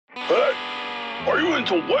Hey, are you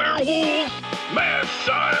into werewolves, mad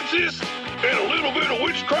scientists, and a little bit of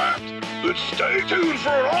witchcraft? Then stay tuned for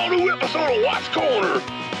an all-new episode of Watts Corner.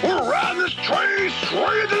 We're riding this train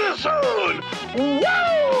straight to the sun.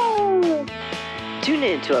 Woo! Tune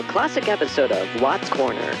in to a classic episode of Watts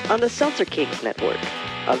Corner on the Seltzer Kings Network.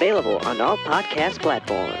 Available on all podcast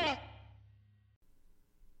platforms.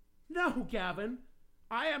 No, Gavin.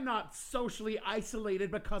 I am not socially isolated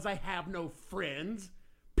because I have no friends.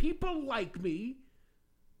 People like me.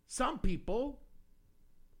 Some people.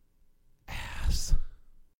 Ass.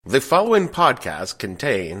 The following podcast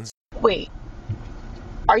contains... Wait.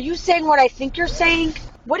 Are you saying what I think you're saying?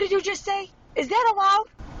 What did you just say? Is that allowed?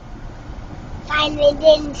 Finally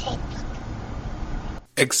didn't take.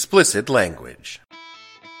 explicit language.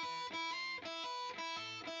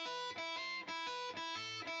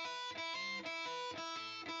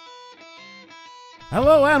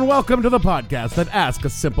 Hello and welcome to the podcast that asks a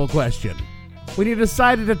simple question. When you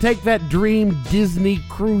decided to take that dream Disney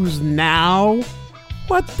cruise now,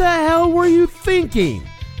 what the hell were you thinking?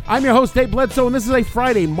 I'm your host, Dave Bledsoe, and this is a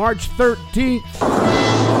Friday, March 13th.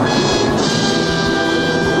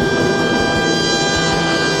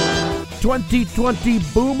 2020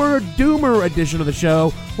 Boomer Doomer edition of the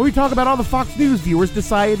show, where we talk about all the Fox News viewers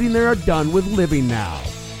deciding they are done with living now.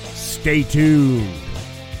 Stay tuned.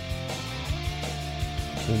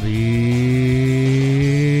 The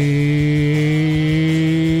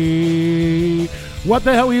What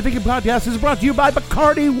the Hell Were You Thinking podcast is brought to you by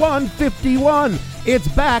Bacardi 151. It's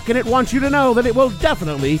back and it wants you to know that it will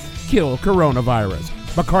definitely kill coronavirus.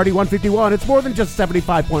 Bacardi 151, it's more than just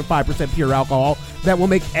 75.5% pure alcohol that will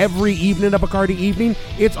make every evening a Bacardi evening.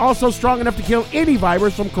 It's also strong enough to kill any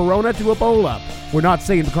virus from corona to Ebola. We're not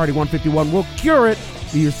saying Bacardi 151 will cure it,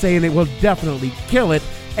 you're saying it will definitely kill it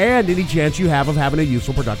and any chance you have of having a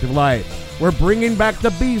useful, productive life. We're bringing back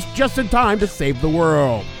the beast just in time to save the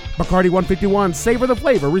world. Bacardi 151, savor the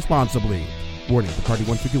flavor responsibly. Warning, Bacardi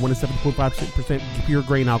 151 is 7.5% pure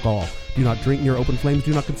grain alcohol. Do not drink near open flames.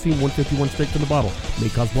 Do not consume 151 straight from the bottle. May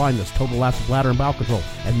cause blindness, total loss of bladder and bowel control,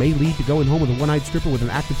 and may lead to going home with a one-eyed stripper with an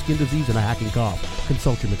active skin disease and a hacking cough.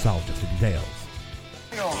 Consult your mixologist for details.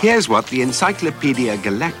 Here's what the Encyclopedia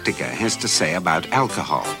Galactica has to say about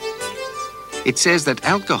alcohol. It says that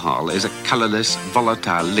alcohol is a colorless,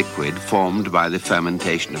 volatile liquid formed by the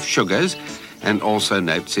fermentation of sugars, and also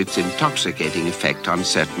notes its intoxicating effect on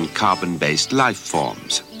certain carbon-based life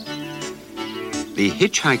forms. The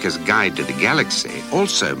Hitchhiker's Guide to the Galaxy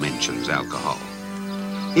also mentions alcohol.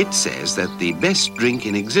 It says that the best drink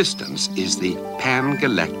in existence is the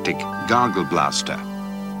Pan-Galactic Gargle Blaster,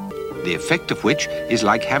 the effect of which is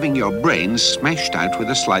like having your brains smashed out with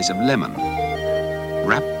a slice of lemon,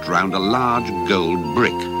 wrapped round a large gold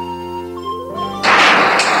brick.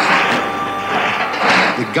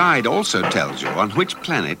 The guide also tells you on which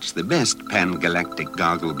planets the best Pan-Galactic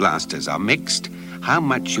Gargle Blasters are mixed, how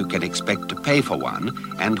much you can expect to pay for one,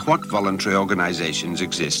 and what voluntary organizations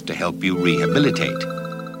exist to help you rehabilitate.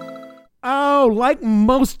 Oh, like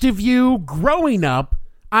most of you, growing up,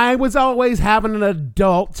 I was always having an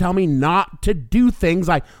adult tell me not to do things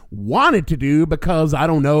I wanted to do because, I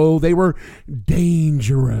don't know, they were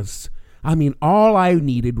dangerous. I mean, all I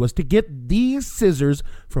needed was to get these scissors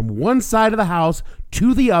from one side of the house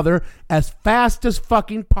to the other as fast as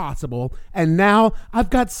fucking possible, and now I've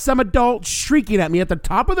got some adult shrieking at me at the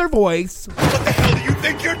top of their voice. What the hell do you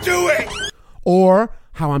think you're doing? Or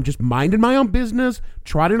how I'm just minding my own business,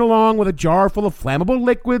 trotting along with a jar full of flammable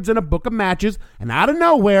liquids and a book of matches, and out of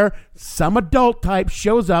nowhere, some adult type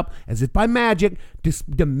shows up as if by magic,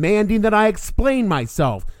 demanding that I explain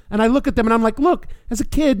myself. And I look at them and I'm like, look, as a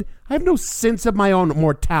kid, I have no sense of my own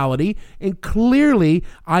mortality, and clearly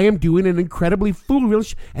I am doing an incredibly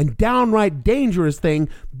foolish and downright dangerous thing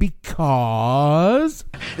because...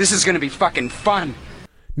 This is gonna be fucking fun.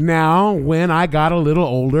 Now, when I got a little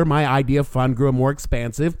older, my idea of fun grew more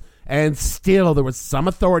expansive, and still there was some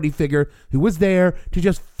authority figure who was there to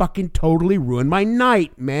just fucking totally ruin my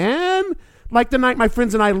night, man. Like the night my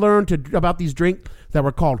friends and I learned about these drinks that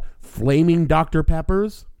were called Flaming Dr.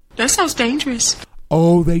 Peppers. That sounds dangerous.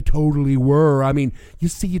 Oh, they totally were. I mean, you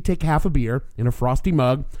see, you take half a beer in a frosty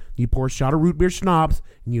mug, you pour a shot of root beer schnapps,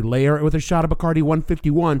 and you layer it with a shot of Bacardi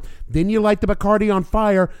 151. Then you light the Bacardi on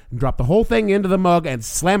fire and drop the whole thing into the mug and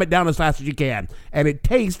slam it down as fast as you can. And it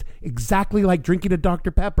tastes exactly like drinking a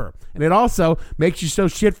Dr. Pepper. And it also makes you so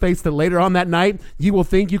shit-faced that later on that night, you will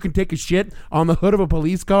think you can take a shit on the hood of a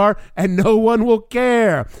police car and no one will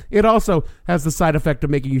care. It also has the side effect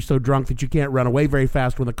of making you so drunk that you can't run away very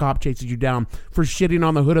fast when the cop chases you down for shitting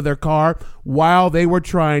on the hood of their car while they were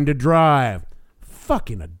trying to drive.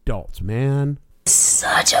 Fucking adults, man.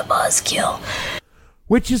 Such a buzzkill.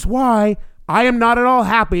 Which is why I am not at all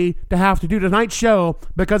happy to have to do tonight's show,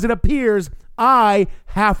 because it appears I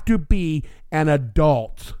have to be an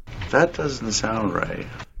adult. That doesn't sound right.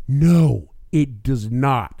 No, it does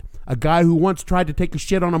not. A guy who once tried to take a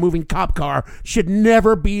shit on a moving cop car should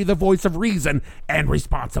never be the voice of reason and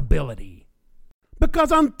responsibility.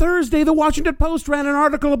 Because on Thursday, the Washington Post ran an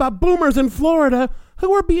article about boomers in Florida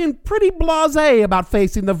who are being pretty blasé about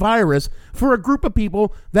facing the virus for a group of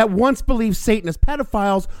people that once believed Satanist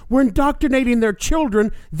pedophiles were indoctrinating their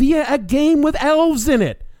children via a game with elves in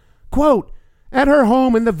it. Quote, at her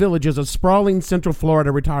home in the Villages, a sprawling Central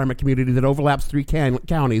Florida retirement community that overlaps 3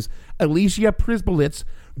 counties, Alicia Prisbolitz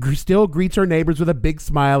still greets her neighbors with a big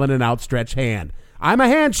smile and an outstretched hand. I'm a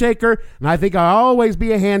handshaker, and I think I'll always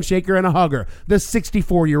be a handshaker and a hugger, the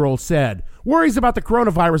 64-year-old said. Worries about the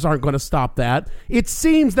coronavirus aren't going to stop that. It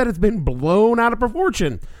seems that it's been blown out of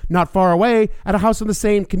proportion. Not far away, at a house in the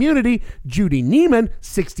same community, Judy Neiman,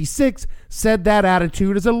 66, said that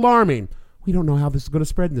attitude is alarming. We don't know how this is going to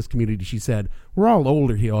spread in this community, she said. We're all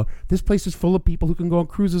older here. This place is full of people who can go on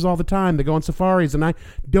cruises all the time. They go on safaris, and I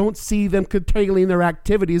don't see them curtailing their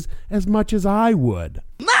activities as much as I would.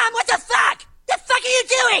 Mom, what the fuck? The fuck are you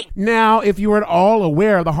doing? Now, if you are at all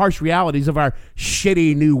aware of the harsh realities of our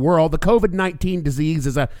shitty new world, the COVID-19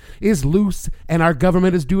 disease is loose, and our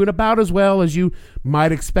government is doing about as well as you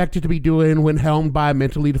might expect it to be doing when helmed by a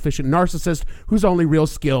mentally deficient narcissist whose only real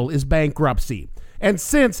skill is bankruptcy. And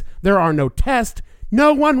since there are no tests,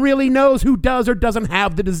 no one really knows who does or doesn't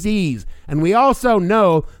have the disease. And we also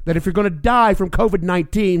know that if you're going to die from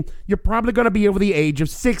COVID-19, you're probably going to be over the age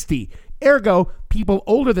of 60. Ergo, people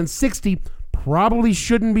older than 60 probably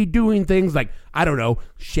shouldn't be doing things like, I don't know,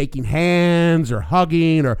 shaking hands or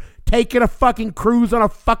hugging or taking a fucking cruise on a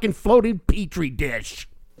fucking floating petri dish.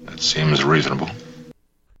 That seems reasonable.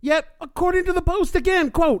 Yet, according to the Post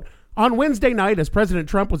again, quote, on Wednesday night, as President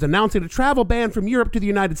Trump was announcing a travel ban from Europe to the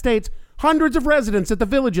United States, hundreds of residents at the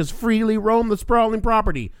Villages freely roamed the sprawling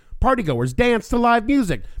property. Partygoers danced to live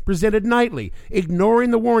music, presented nightly,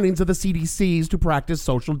 ignoring the warnings of the CDC's to practice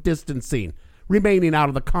social distancing, remaining out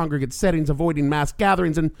of the congregate settings, avoiding mass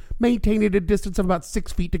gatherings, and maintaining a distance of about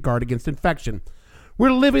 6 feet to guard against infection.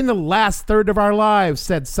 We're living the last third of our lives,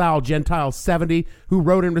 said Sal Gentile, 70, who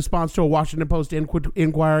wrote in response to a Washington Post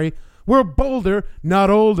inquiry. We're bolder, not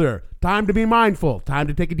older. Time to be mindful. Time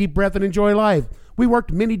to take a deep breath and enjoy life. We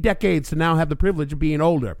worked many decades to now have the privilege of being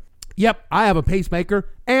older. Yep, I have a pacemaker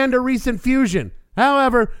and a recent fusion.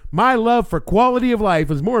 However, my love for quality of life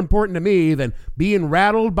is more important to me than being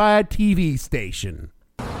rattled by a TV station.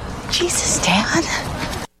 Jesus,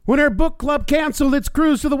 Dad. When her book club canceled its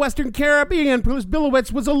cruise to the Western Caribbean, Bruce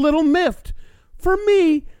Billowitz was a little miffed. For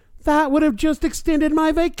me, that would have just extended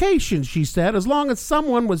my vacation, she said. As long as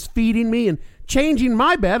someone was feeding me and changing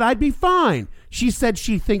my bed, I'd be fine. She said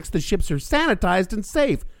she thinks the ships are sanitized and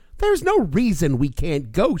safe. There's no reason we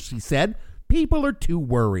can't go, she said. People are too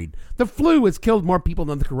worried. The flu has killed more people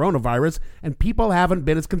than the coronavirus, and people haven't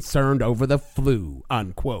been as concerned over the flu,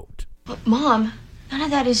 unquote. But Mom, none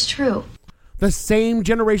of that is true. The same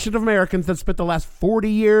generation of Americans that spent the last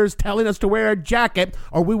 40 years telling us to wear a jacket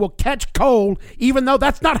or we will catch cold, even though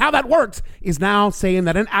that's not how that works, is now saying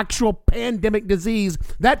that an actual pandemic disease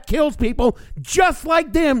that kills people just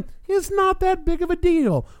like them is not that big of a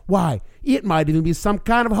deal. Why, it might even be some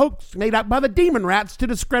kind of hoax made up by the demon rats to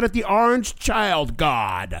discredit the orange child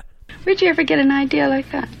god. Where'd you ever get an idea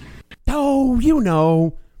like that? Oh, you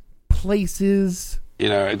know, places. You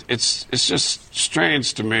know, it's just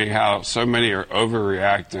strange to me how so many are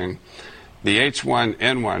overreacting. The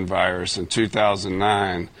H1N1 virus in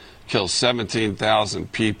 2009 killed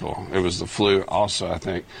 17,000 people. It was the flu also, I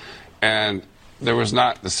think. And there was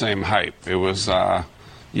not the same hype. It was,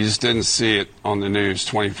 you just didn't see it on the news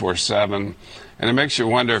 24/7. And it makes you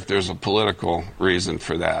wonder if there's a political reason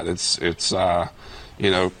for that. It's you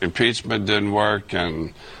know, impeachment didn't work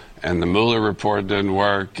and the Mueller report didn't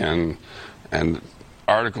work and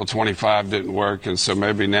Article 25 didn't work, and so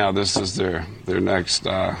maybe now this is their next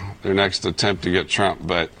attempt to get Trump.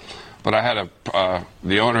 But I had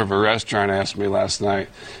the owner of a restaurant asked me last night.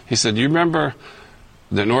 He said, "You remember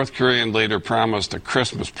the North Korean leader promised a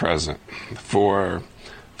Christmas present for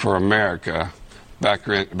America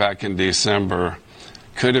back in December?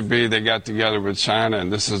 Could it be they got together with China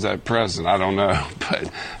and this is that present? I don't know,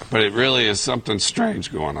 but it really is something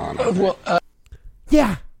strange going on."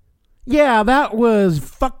 Yeah, that was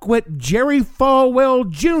fuckwit Jerry Falwell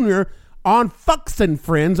Jr. on Fox and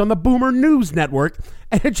Friends on the Boomer News Network,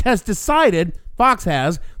 and it just decided, Fox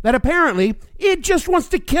has, that apparently it just wants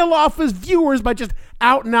to kill off his viewers by just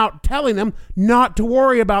out and out telling them not to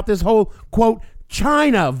worry about this whole, quote,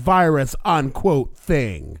 China virus, unquote,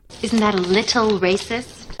 thing. Isn't that a little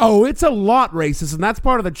racist? Oh, it's a lot racist, and that's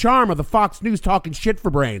part of the charm of the Fox News talking shit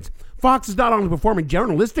for brains. Fox is not only performing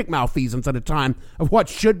journalistic malfeasance at a time of what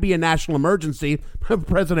should be a national emergency,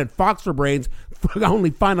 President Fox for brains only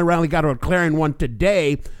finally got a declaring one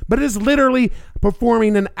today, but it is literally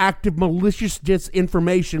performing an act of malicious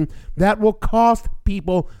disinformation that will cost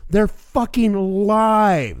people their fucking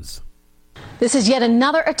lives. This is yet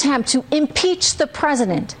another attempt to impeach the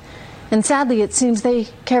president, and sadly it seems they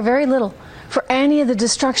care very little for any of the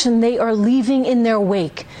destruction they are leaving in their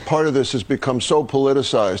wake. Part of this has become so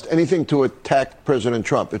politicized. Anything to attack President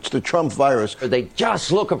Trump. It's the Trump virus. They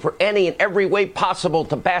just looking for any and every way possible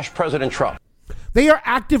to bash President Trump. They are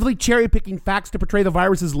actively cherry-picking facts to portray the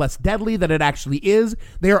virus as less deadly than it actually is.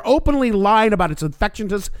 They are openly lying about its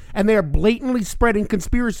infectiousness, and they are blatantly spreading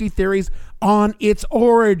conspiracy theories on its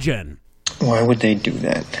origin. Why would they do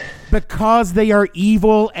that? Because they are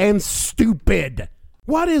evil and stupid.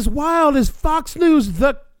 What is wild is Fox News,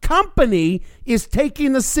 the company, is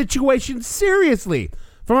taking the situation seriously.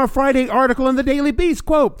 From a Friday article in the Daily Beast,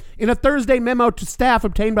 quote, in a Thursday memo to staff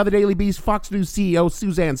obtained by the Daily Beast, Fox News CEO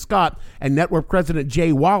Suzanne Scott and network president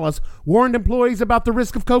Jay Wallace warned employees about the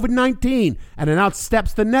risk of COVID-19 and announced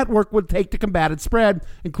steps the network would take to combat its spread,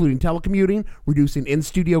 including telecommuting, reducing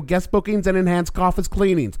in-studio guest bookings, and enhanced office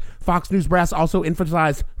cleanings. Fox News brass also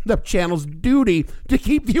emphasized the channel's duty to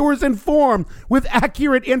keep viewers informed with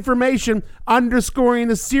accurate information, underscoring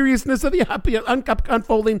the seriousness of the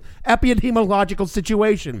unfolding epidemiological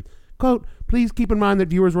situation. Quote, please keep in mind that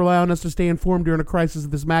viewers rely on us to stay informed during a crisis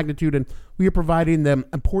of this magnitude, and we are providing them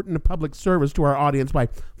important public service to our audience by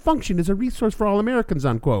functioning as a resource for all Americans,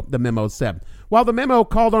 unquote, the memo said. While the memo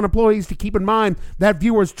called on employees to keep in mind that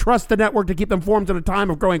viewers trust the network to keep them informed in a time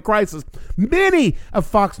of growing crisis, many of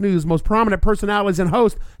Fox News' most prominent personalities and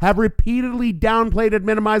hosts have repeatedly downplayed and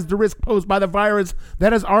minimized the risk posed by the virus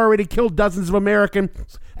that has already killed dozens of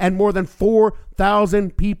Americans and more than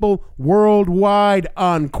 4,000 people worldwide,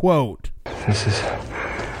 unquote. This is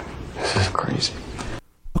crazy.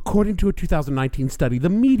 According to a 2019 study, the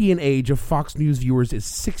median age of Fox News viewers is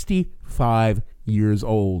 65 years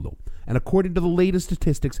old. And according to the latest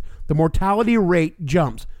statistics, the mortality rate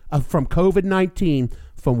jumps from COVID-19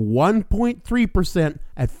 from 1.3%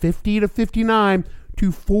 at 50 to 59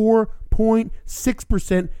 to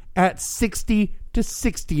 4.6% at 60 to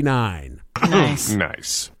 69. Nice.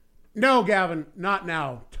 Nice. No, Gavin, not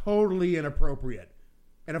now. Totally inappropriate.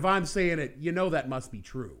 And if I'm saying it, you know that must be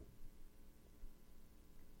true.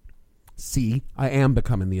 See, I am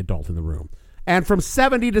becoming the adult in the room. And from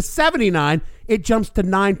 70 to 79, it jumps to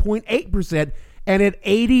 9.8%. And at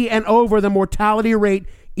 80 and over, the mortality rate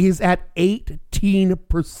is at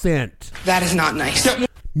 18%. That is not nice.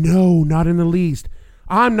 No, not in the least.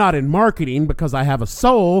 I'm not in marketing because I have a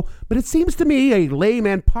soul, but it seems to me, a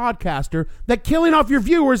layman podcaster, that killing off your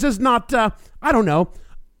viewers is not,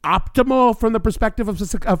 optimal from the perspective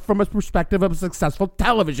of a successful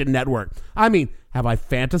television network. I mean, have I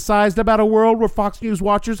fantasized about a world where Fox News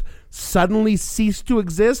watchers suddenly cease to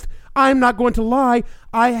exist? I'm not going to lie,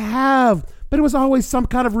 I have. But it was always some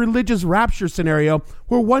kind of religious rapture scenario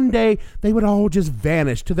where one day they would all just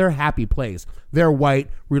vanish to their happy place. Their white,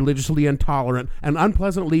 religiously intolerant, and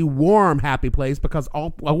unpleasantly warm happy place, because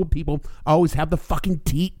all old people always have the fucking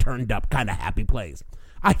teat turned up kind of happy place.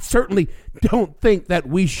 I certainly don't think that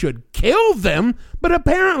we should kill them, but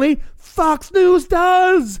apparently Fox News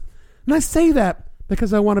does. And I say that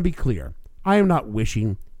because I want to be clear. I am not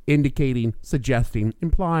wishing, indicating, suggesting,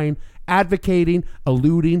 implying, advocating,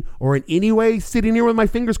 alluding, or in any way sitting here with my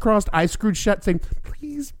fingers crossed, eyes screwed shut, saying,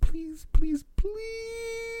 please, please, please,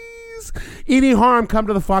 please, any harm come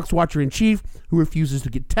to the Fox Watcher-in-Chief who refuses to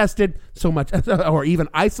get tested so much, or even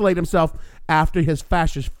isolate himself after his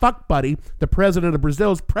fascist fuck buddy, the president of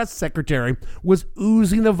Brazil's press secretary, was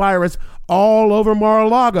oozing the virus all over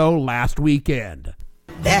Mar-a-Lago last weekend.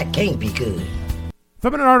 That can't be good.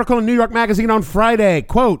 From an article in New York Magazine on Friday,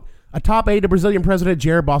 quote, a top aide to Brazilian President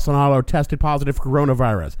Jair Bolsonaro tested positive for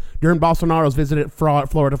coronavirus. During Bolsonaro's visit at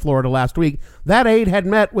Florida last week, that aide had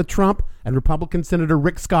met with Trump and Republican Senator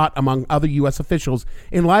Rick Scott, among other U.S. officials.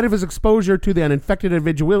 In light of his exposure to the uninfected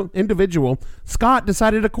individual, Scott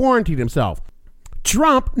decided to quarantine himself.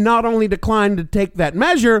 Trump not only declined to take that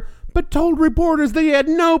measure, but told reporters that he had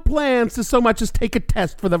no plans to so much as take a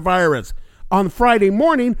test for the virus. On Friday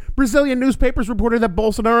morning, Brazilian newspapers reported that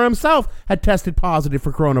Bolsonaro himself had tested positive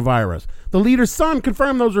for coronavirus. The leader's son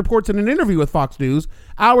confirmed those reports in an interview with Fox News.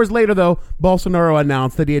 Hours later, though, Bolsonaro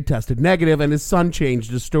announced that he had tested negative, and his son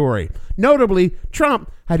changed his story. Notably,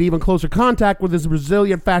 Trump had even closer contact with his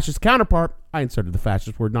Brazilian fascist counterpart, I inserted the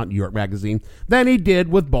fascist word, not New York Magazine, than he did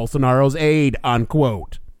with Bolsonaro's aide,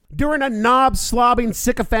 unquote. During a knob-slobbing,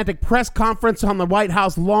 sycophantic press conference on the White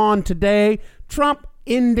House lawn today, Trump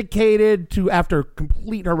indicated after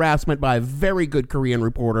complete harassment by a very good Korean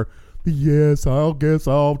reporter, yes, I guess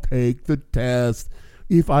I'll take the test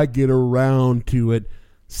if I get around to it.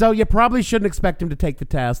 So you probably shouldn't expect him to take the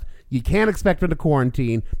test. You can't expect him to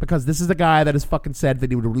quarantine because this is the guy that has fucking said that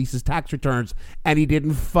he would release his tax returns and he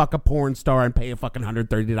didn't fuck a porn star and pay a fucking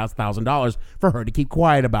 $130,000 for her to keep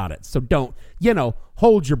quiet about it. So don't,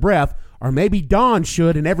 hold your breath. Or maybe Don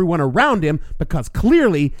should and everyone around him, because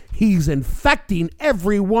clearly he's infecting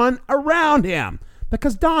everyone around him.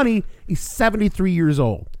 Because Donnie is 73 years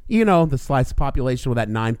old. The slice of population with that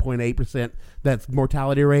 9.8% that's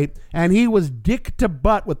mortality rate. And he was dick to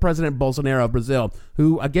butt with President Bolsonaro of Brazil,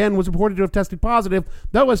 who, again, was reported to have tested positive.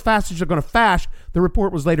 Though his fascists are going to fash, the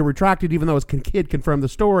report was later retracted, even though his kid confirmed the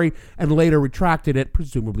story and later retracted it,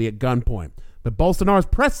 presumably at gunpoint. But Bolsonaro's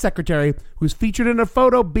press secretary, who's featured in a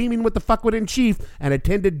photo beaming with the fuckwit-in-chief and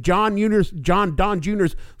attended Don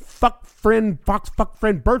Jr.'s fuck friend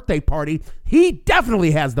birthday party, he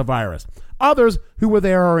definitely has the virus. Others who were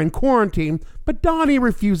there are in quarantine, but Donnie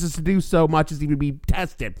refuses to do so much as he would be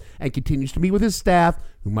tested and continues to meet with his staff,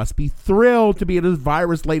 who must be thrilled to be at his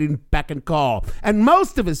virus-laden beck and call. And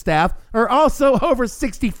most of his staff are also over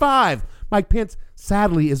 65. Mike Pence,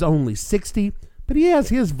 sadly, is only 60, but he has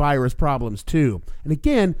his virus problems too. And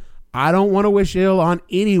again, I don't want to wish ill on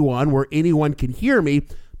anyone where anyone can hear me,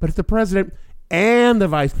 but if the president and the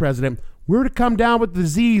vice president were to come down with the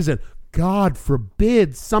disease and God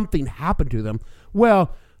forbid something happened to them,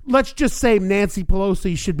 well, let's just say Nancy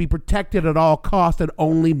Pelosi should be protected at all costs and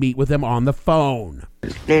only meet with them on the phone.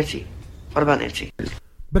 Nancy. What about Nancy?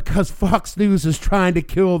 Because Fox News is trying to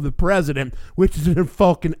kill the president, which is an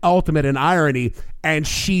fucking ultimate in irony, and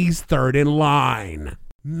she's third in line.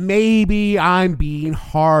 Maybe I'm being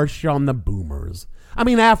harsh on the boomers. I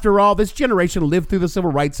mean, after all, this generation lived through the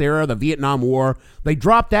civil rights era, the Vietnam War. They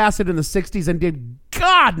dropped acid in the 60s and did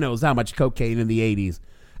God knows how much cocaine in the 80s.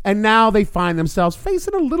 And now they find themselves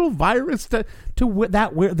facing a little virus to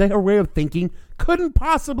that their way of thinking couldn't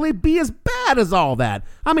possibly be as bad as all that.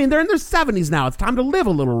 I mean, they're in their 70s now. It's time to live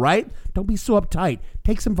a little, right? Don't be so uptight.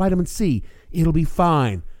 Take some vitamin C. It'll be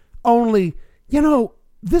fine. Only,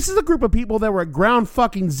 this is a group of people that were at ground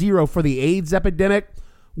fucking zero for the AIDS epidemic.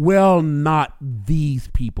 Well, not these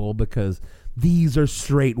people, because these are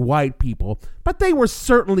straight white people, but they were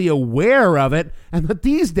certainly aware of it, and that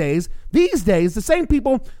these days, the same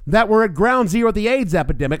people that were at ground zero at the AIDS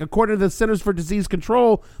epidemic, according to the Centers for Disease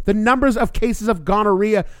Control, the numbers of cases of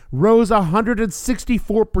gonorrhea rose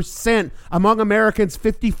 164% among Americans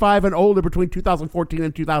 55 and older between 2014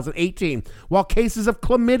 and 2018, while cases of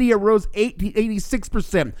chlamydia rose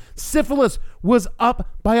 86%. Syphilis was up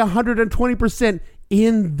by 120%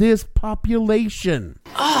 in this population.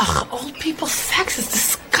 Ugh, old people sex is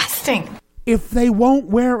disgusting. If they won't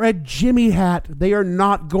wear a Jimmy hat, they are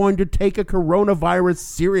not going to take a coronavirus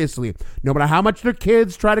seriously. No matter how much their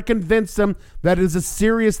kids try to convince them that it is a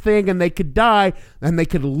serious thing and they could die and they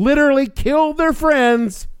could literally kill their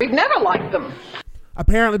friends. We've never liked them.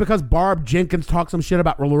 Apparently because Barb Jenkins talked some shit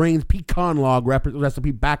about Lorraine's pecan log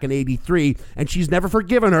recipe back in 83 and she's never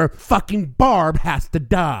forgiven her, fucking Barb has to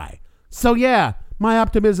die. So yeah, my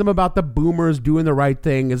optimism about the boomers doing the right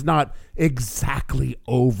thing is not exactly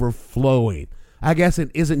overflowing. I guess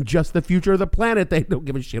it isn't just the future of the planet they don't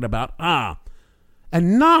give a shit about.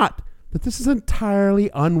 And not that this is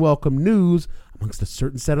entirely unwelcome news amongst a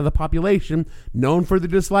certain set of the population known for the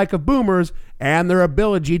dislike of boomers and their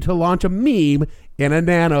ability to launch a meme in a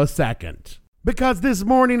nanosecond. Because this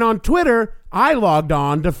morning on Twitter, I logged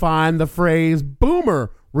on to find the phrase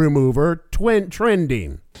boomer remover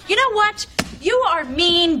trending. You know what? You are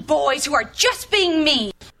mean boys who are just being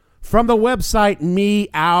mean. From the website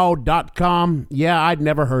meow.com. Yeah, I'd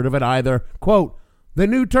never heard of it either. Quote, the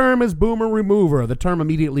new term is boomer remover. The term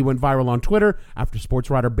immediately went viral on Twitter after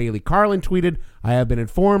sports writer Bailey Carlin tweeted, I have been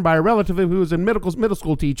informed by a relative who is a middle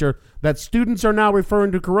school teacher that students are now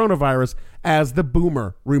referring to coronavirus as the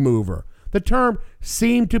boomer remover. The term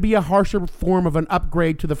seemed to be a harsher form of an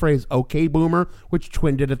upgrade to the phrase okay boomer, which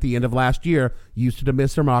trended at the end of last year, used to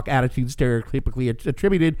dismiss or mock attitudes stereotypically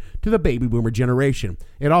attributed to the baby boomer generation.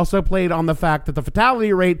 It also played on the fact that the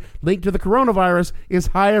fatality rate linked to the coronavirus is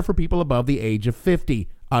higher for people above the age of 50,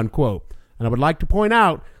 unquote. And I would like to point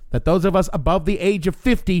out that those of us above the age of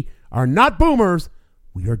 50 are not boomers,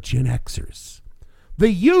 we are Gen Xers. The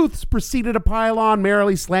youths proceeded to pile on,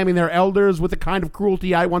 merrily slamming their elders with the kind of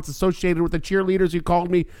cruelty I once associated with the cheerleaders who called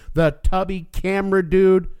me the tubby camera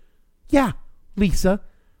dude. Yeah, Lisa,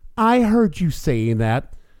 I heard you saying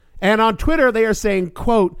that. And on Twitter, they are saying,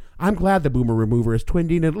 quote, I'm glad the boomer remover is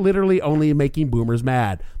twinding and literally only making boomers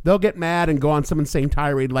mad. They'll get mad and go on some insane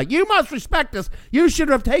tirade like, you must respect us. You should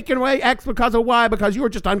have taken away X because of Y because you were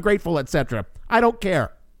just ungrateful, etc. I don't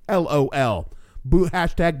care. LOL.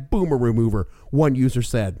 Hashtag boomer remover, one user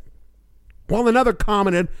said. While another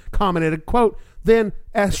commented, quote, then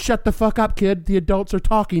shut the fuck up, kid. The adults are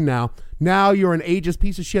talking now. Now you're an ageist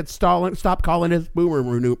piece of shit. Stop calling it boomer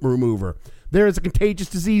remover. There is a contagious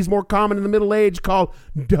disease more common in the middle age called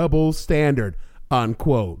double standard,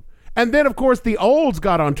 unquote. And then, of course, the olds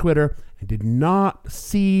got on Twitter and did not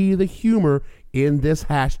see the humor in this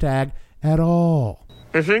hashtag at all.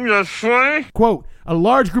 You think that's funny? Quote, a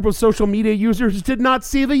large group of social media users did not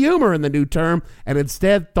see the humor in the new term and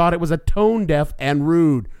instead thought it was a tone deaf and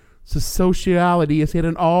rude. So sociality has hit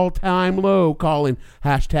an all-time low, calling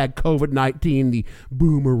hashtag COVID-19 the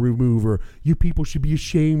boomer remover. You people should be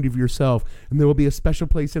ashamed of yourself, and there will be a special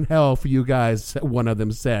place in hell for you guys, one of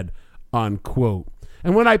them said, unquote.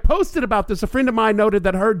 And when I posted about this, a friend of mine noted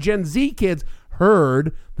that her Gen Z kids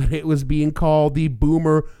heard that it was being called the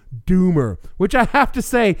boomer doomer, which I have to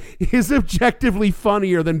say is objectively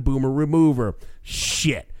funnier than boomer remover.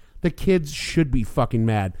 Shit. The kids should be fucking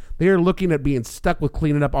mad. They are looking at being stuck with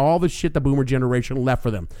cleaning up all the shit the boomer generation left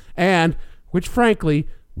for them. And, which frankly,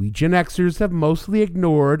 we Gen Xers have mostly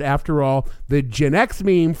ignored. After all, the Gen X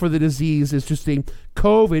meme for the disease is just saying,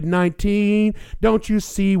 COVID-19, don't you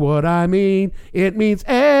see what I mean? It means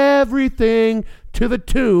everything to the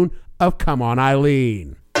tune of Come On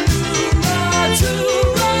Eileen.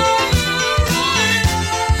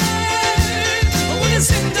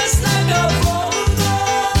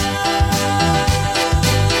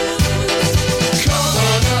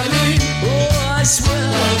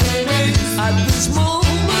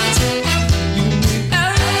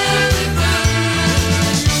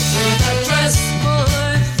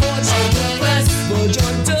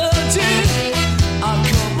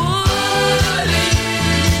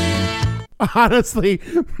 Honestly,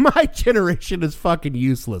 my generation is fucking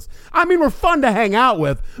useless. I mean, we're fun to hang out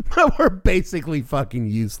with, but we're basically fucking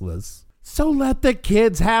useless. So let the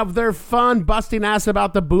kids have their fun busting ass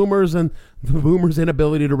about the boomers and the boomers'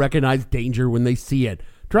 inability to recognize danger when they see it.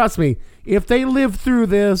 Trust me, if they live through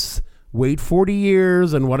this, wait 40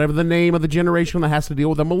 years and whatever the name of the generation that has to deal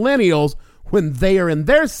with the millennials, when they are in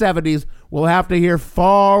their 70s, we'll have to hear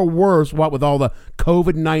far worse, what with all the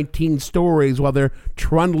COVID-19 stories while they're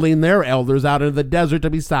trundling their elders out into the desert to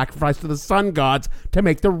be sacrificed to the sun gods to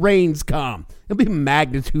make the rains come. It'll be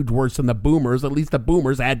magnitudes worse than the boomers. At least the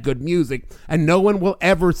boomers had good music, and no one will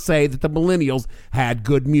ever say that the millennials had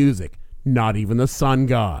good music, not even the sun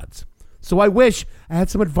gods. So I wish I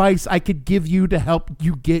had some advice I could give you to help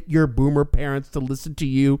you get your boomer parents to listen to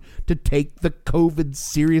you, to take the COVID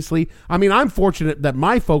seriously. I mean, I'm fortunate that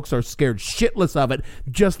my folks are scared shitless of it,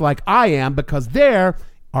 just like I am, because there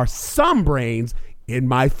are some brains in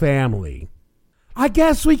my family. I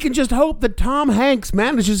guess we can just hope that Tom Hanks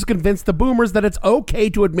manages to convince the boomers that it's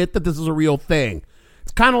okay to admit that this is a real thing.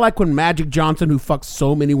 It's kind of like when Magic Johnson, who fucked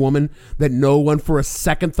so many women that no one for a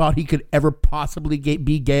second thought he could ever possibly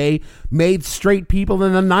be gay, made straight people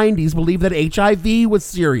in the 90s believe that HIV was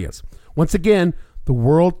serious. Once again, the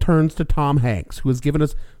world turns to Tom Hanks, who has given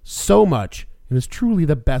us so much and is truly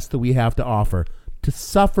the best that we have to offer, to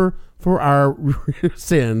suffer for our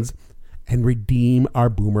sins and redeem our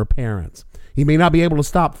boomer parents. He may not be able to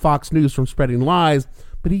stop Fox News from spreading lies,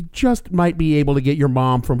 but he just might be able to get your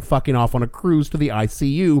mom from fucking off on a cruise to the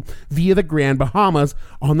ICU via the Grand Bahamas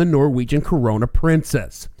on the Norwegian Corona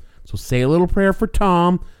Princess. So say a little prayer for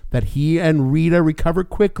Tom, that he and Rita recover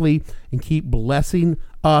quickly and keep blessing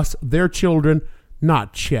us, their children,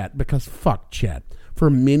 not Chet, because fuck Chet,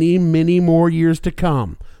 for many, many more years to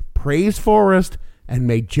come. Praise Forrest, and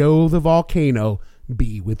may Joe the volcano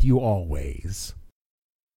be with you always.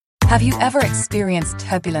 Have you ever experienced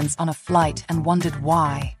turbulence on a flight and wondered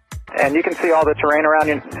why? And you can see all the terrain around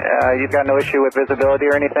you. You've got no issue with visibility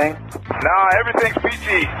or anything? Nah, everything's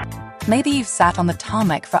peachy. Maybe you've sat on the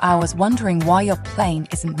tarmac for hours wondering why your plane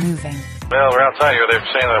isn't moving. Well, we're outside here. They're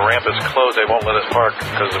saying the ramp is closed. They won't let us park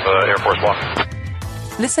because of Air Force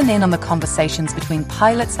One. Listen in on the conversations between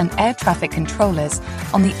pilots and air traffic controllers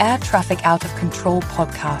on the Air Traffic Out of Control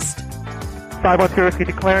podcast. 510,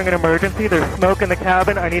 declaring an emergency. There's smoke in the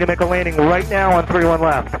cabin. I need to make a landing right now on 31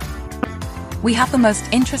 left. We have the most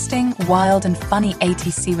interesting, wild, and funny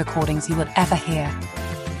ATC recordings you will ever hear.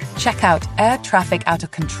 Check out Air Traffic Out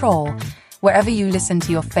of Control wherever you listen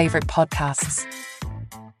to your favorite podcasts.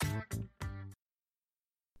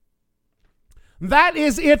 That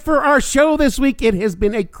is it for our show this week. It has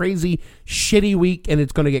been a crazy, shitty week, and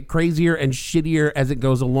it's going to get crazier and shittier as it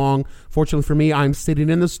goes along. Fortunately for me, I'm sitting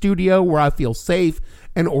in the studio where I feel safe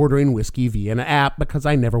and ordering whiskey via an app because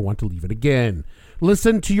I never want to leave it again.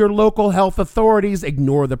 Listen to your local health authorities,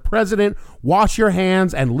 ignore the president, wash your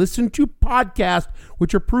hands, and listen to podcasts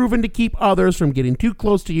which are proven to keep others from getting too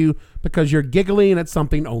close to you because you're giggling at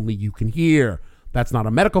something only you can hear. That's not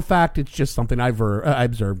a medical fact. It's just something I've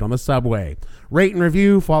observed on the subway. Rate and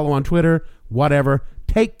review, follow on Twitter, whatever.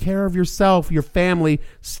 Take care of yourself, your family.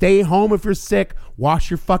 Stay home if you're sick.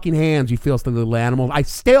 Wash your fucking hands, you filthy little animal. I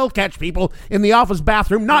still catch people in the office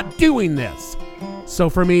bathroom not doing this. So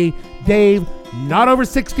for me, Dave, not over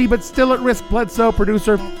 60, but still at risk, Bledsoe,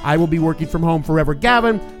 producer, I will be working from home forever.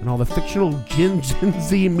 Gavin, and all the fictional Gen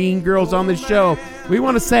Z mean girls on this show, we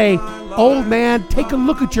want to say, old man, take a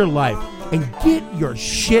look at your life and get your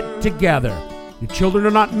shit together. Your children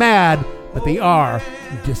are not mad, but they are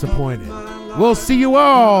disappointed. We'll see you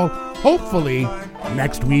all, hopefully,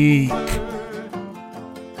 next week.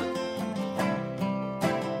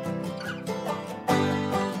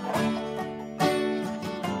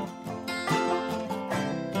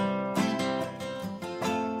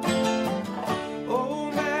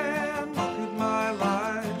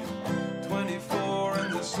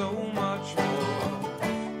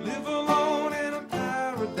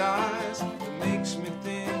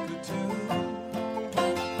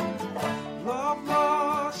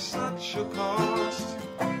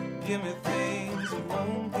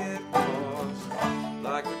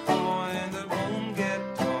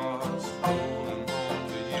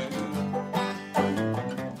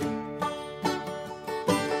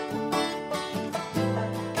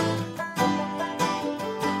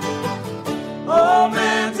 Oh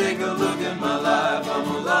man, take a look at my life, I'm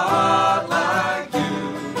a lot like you.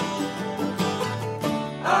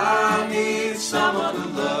 I need someone to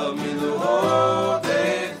love me the whole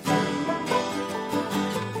day through.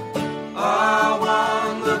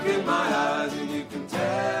 One look in my eyes and you can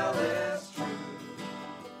tell it's true.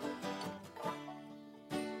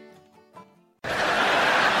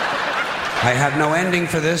 I have no ending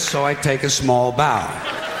for this, so I take a small bow.